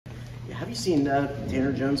Have you seen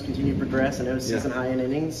Tanner Jones continue to progress? I know season high in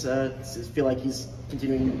innings. Does it feel like he's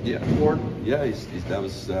continuing forward? Yeah, that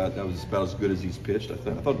was about as good as he's pitched. I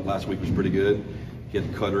thought last week was pretty good. He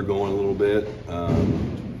had the cutter going a little bit.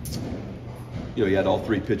 He had all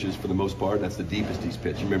 3 pitches for the most part. That's the deepest he's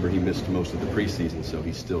pitched. Remember, he missed most of the preseason, so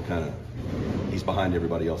he's still he's behind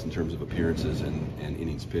everybody else in terms of appearances and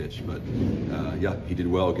innings pitched. But yeah, he did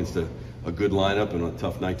well against a good lineup and a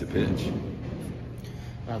tough night to pitch.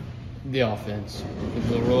 The offense,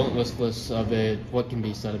 the relentlessness of it, what can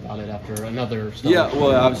be said about it after another start? Yeah,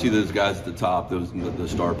 well, obviously those guys at the top, the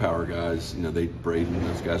star power guys, Braden,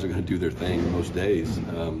 those guys are going to do their thing most days.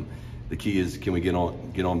 The key is, can we get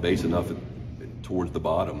on base enough towards the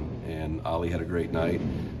bottom? And Ali had a great night.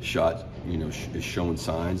 Shot, is showing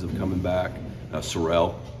signs of coming back.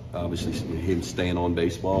 Sorrell, obviously, him staying on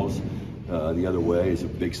baseballs the other way is a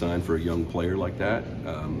big sign for a young player like that.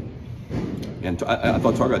 And I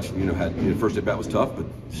thought Targac, had the first at bat was tough, but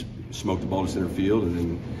smoked the ball to center field, and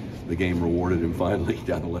then the game rewarded him finally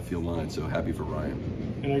down the left field line. So happy for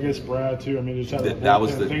Ryan. And I guess Brad too. I mean, just had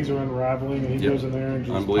things are unraveling, and he goes in there and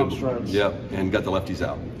just pump strikes. Yep, and got the lefties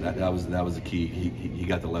out. That was the key. He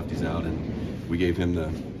got the lefties out, and we gave him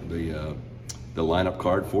the lineup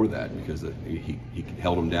card for that, because he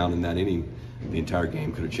held them down in that inning. The entire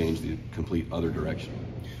game could have changed the complete other direction.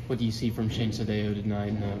 What do you see from Shane Sadeo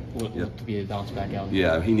tonight, and what to be a bounce back out?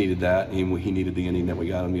 Yeah, he needed that. He needed the inning that we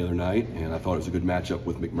got him the other night, and I thought it was a good matchup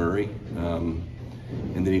with McMurray.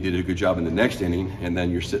 And then he did a good job in the next inning, and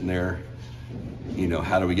then you're sitting there,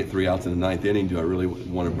 how do we get 3 outs in the 9th inning? Do I really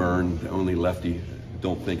want to burn the only lefty?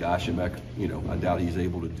 Don't think Ashemek, I doubt he's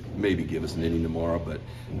able to maybe give us an inning tomorrow, but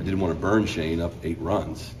I didn't want to burn Shane up 8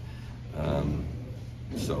 runs.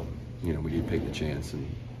 So, we didn't take the chance, and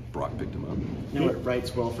Brock picked him up. I know it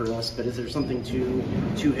writes well for us, but is there something to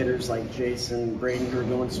 2 hitters like Jason, Braden, who are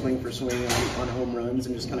going swing for swing on home runs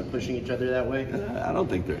and just kind of pushing each other that way? I don't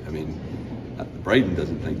think Braden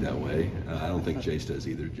doesn't think that way. I don't think Jace does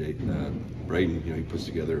either. Braden, he puts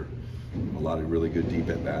together a lot of really good deep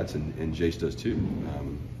at bats, and Jace does too.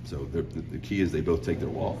 So the key is they both take their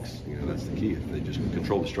walks. That's the key. If they just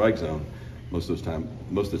control the strike zone, most of the time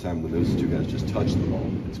when those 2 guys just touch the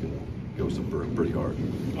ball, it's going to go pretty hard.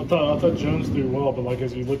 I thought Jones threw well, but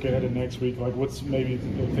as you look ahead to next week, what's maybe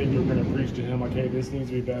the thing you're going to preach to him? Hey, this needs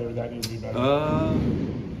to be better, that needs to be better.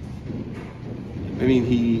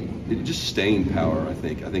 Just staying power. I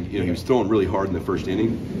think he was throwing really hard in the first inning,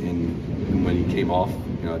 and when he came off,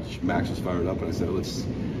 Max was fired up, and I said, let's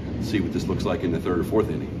see what this looks like in the 3rd or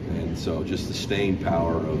 4th inning. And so just the staying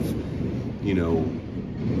power of,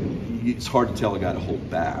 it's hard to tell a guy to hold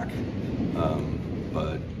back,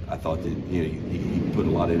 but I thought that he put a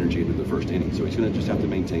lot of energy into the first inning, so he's going to just have to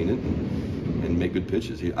maintain it and make good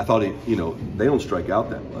pitches. I thought they don't strike out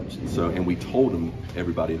that much, and we told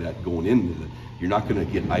everybody that going into you're not going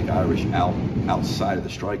to get Ike Irish outside of the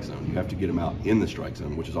strike zone. You have to get him out in the strike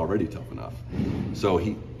zone, which is already tough enough. So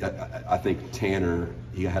I think Tanner,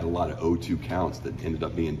 he had a lot of 0-2 counts that ended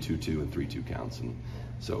up being 2-2 and 3-2 counts, and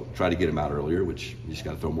so try to get him out earlier, which you just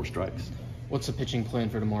got to throw more strikes. What's the pitching plan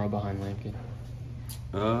for tomorrow behind Lampkin?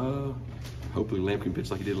 Hopefully Lamp can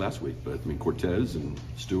pitch like he did last week, but Cortez and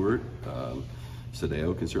Stewart,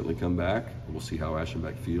 Sadeo can certainly come back. We'll see how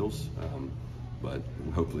Ashenbeck feels, but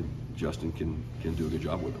hopefully Justin can do a good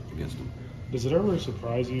job with him against him. Does it ever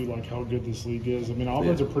surprise you how good this league is?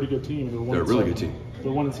 Auburn's a pretty good team. They're a really good team.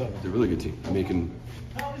 They're 1-7. They're a really good team.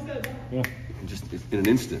 Just in an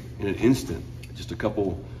instant, just a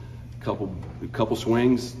couple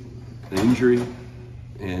swings, an injury,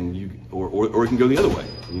 and or it can go the other way.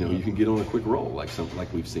 You can get on a quick roll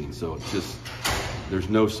like we've seen. So it's just, there's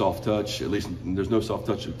no soft touch. At least there's no soft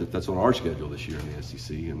touch that's on our schedule this year in the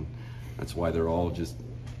SEC, and that's why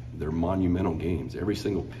they're monumental games. Every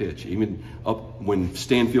single pitch, even up when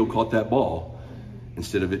Stanfield caught that ball,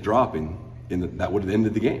 instead of it dropping, that would have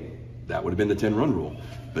ended the game. That would have been the 10-run rule.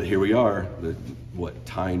 But here we are. The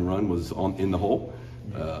tying run was in the hole.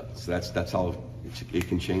 So that's how it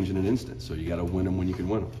can change in an instant. So you got to win them when you can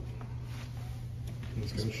win them.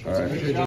 All right.